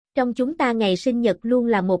Trong chúng ta ngày sinh nhật luôn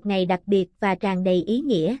là một ngày đặc biệt và tràn đầy ý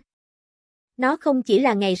nghĩa. Nó không chỉ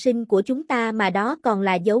là ngày sinh của chúng ta mà đó còn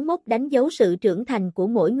là dấu mốc đánh dấu sự trưởng thành của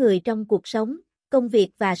mỗi người trong cuộc sống, công việc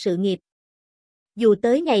và sự nghiệp. Dù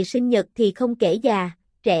tới ngày sinh nhật thì không kể già,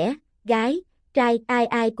 trẻ, gái, trai, ai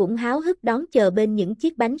ai cũng háo hức đón chờ bên những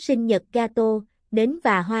chiếc bánh sinh nhật gato, nến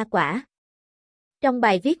và hoa quả. Trong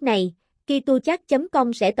bài viết này,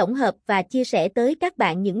 kituchat.com sẽ tổng hợp và chia sẻ tới các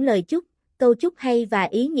bạn những lời chúc, câu chúc hay và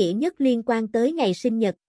ý nghĩa nhất liên quan tới ngày sinh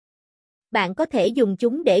nhật. Bạn có thể dùng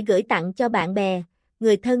chúng để gửi tặng cho bạn bè,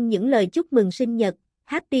 người thân những lời chúc mừng sinh nhật,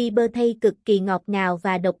 Happy Birthday cực kỳ ngọt ngào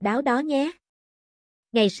và độc đáo đó nhé.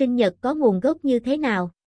 Ngày sinh nhật có nguồn gốc như thế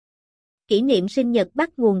nào? Kỷ niệm sinh nhật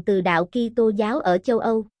bắt nguồn từ đạo Kitô giáo ở châu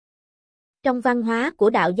Âu. Trong văn hóa của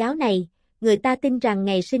đạo giáo này, người ta tin rằng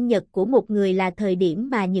ngày sinh nhật của một người là thời điểm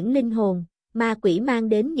mà những linh hồn, ma quỷ mang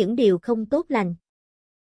đến những điều không tốt lành.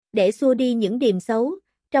 Để xua đi những điềm xấu,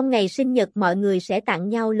 trong ngày sinh nhật mọi người sẽ tặng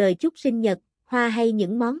nhau lời chúc sinh nhật, hoa hay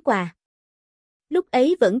những món quà. Lúc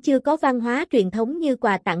ấy vẫn chưa có văn hóa truyền thống như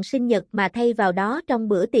quà tặng sinh nhật mà thay vào đó trong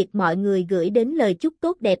bữa tiệc mọi người gửi đến lời chúc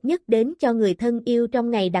tốt đẹp nhất đến cho người thân yêu trong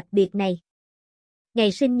ngày đặc biệt này.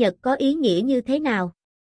 Ngày sinh nhật có ý nghĩa như thế nào?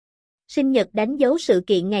 Sinh nhật đánh dấu sự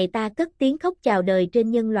kiện ngày ta cất tiếng khóc chào đời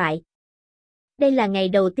trên nhân loại. Đây là ngày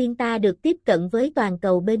đầu tiên ta được tiếp cận với toàn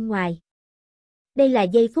cầu bên ngoài. Đây là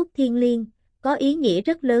giây phút thiêng liêng, có ý nghĩa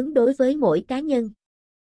rất lớn đối với mỗi cá nhân.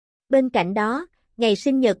 Bên cạnh đó, ngày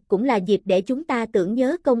sinh nhật cũng là dịp để chúng ta tưởng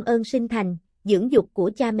nhớ công ơn sinh thành, dưỡng dục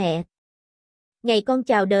của cha mẹ. Ngày con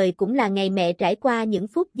chào đời cũng là ngày mẹ trải qua những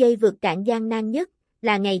phút giây vượt cạn gian nan nhất,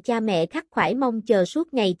 là ngày cha mẹ khắc khoải mong chờ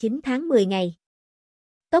suốt ngày 9 tháng 10 ngày.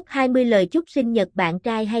 Top 20 lời chúc sinh nhật bạn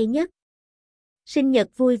trai hay nhất. Sinh nhật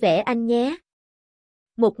vui vẻ anh nhé.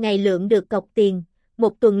 Một ngày lượng được cọc tiền,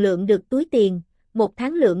 một tuần lượng được túi tiền, một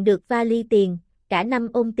tháng lượng được vali tiền, cả năm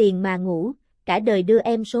ôm tiền mà ngủ, cả đời đưa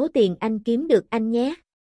em số tiền anh kiếm được anh nhé.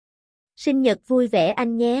 Sinh nhật vui vẻ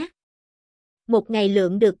anh nhé. Một ngày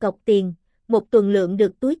lượng được cọc tiền, một tuần lượng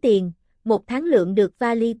được túi tiền, một tháng lượng được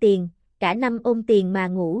vali tiền, cả năm ôm tiền mà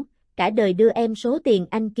ngủ, cả đời đưa em số tiền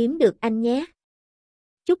anh kiếm được anh nhé.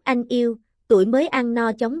 Chúc anh yêu, tuổi mới ăn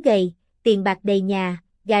no chóng gầy, tiền bạc đầy nhà,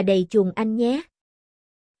 gà đầy chuồng anh nhé.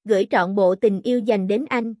 Gửi trọn bộ tình yêu dành đến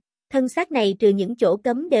anh, thân xác này trừ những chỗ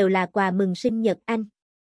cấm đều là quà mừng sinh nhật anh.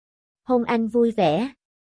 Hôn anh vui vẻ.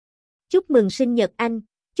 Chúc mừng sinh nhật anh,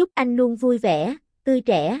 chúc anh luôn vui vẻ, tươi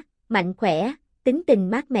trẻ, mạnh khỏe, tính tình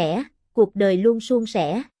mát mẻ, cuộc đời luôn suôn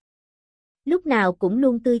sẻ. Lúc nào cũng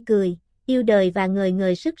luôn tươi cười, yêu đời và ngời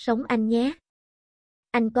ngời sức sống anh nhé.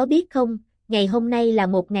 Anh có biết không, ngày hôm nay là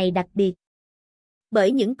một ngày đặc biệt.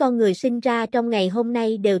 Bởi những con người sinh ra trong ngày hôm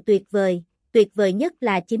nay đều tuyệt vời nhất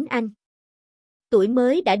là chính anh. Tuổi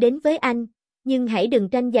mới đã đến với anh, nhưng hãy đừng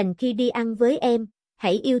tranh giành khi đi ăn với em,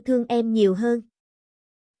 hãy yêu thương em nhiều hơn.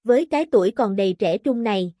 Với cái tuổi còn đầy trẻ trung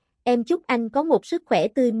này, em chúc anh có một sức khỏe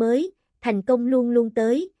tươi mới, thành công luôn luôn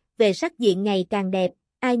tới, về sắc diện ngày càng đẹp,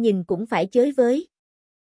 ai nhìn cũng phải chới với.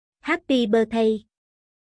 Happy birthday!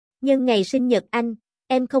 Nhân ngày sinh nhật anh,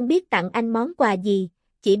 em không biết tặng anh món quà gì,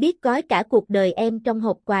 chỉ biết gói cả cuộc đời em trong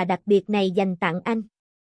hộp quà đặc biệt này dành tặng anh.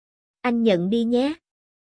 Anh nhận đi nhé.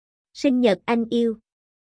 Sinh nhật anh yêu.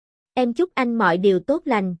 Em chúc anh mọi điều tốt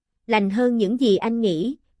lành, lành hơn những gì anh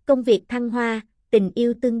nghĩ, công việc thăng hoa, tình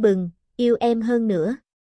yêu tưng bừng, yêu em hơn nữa.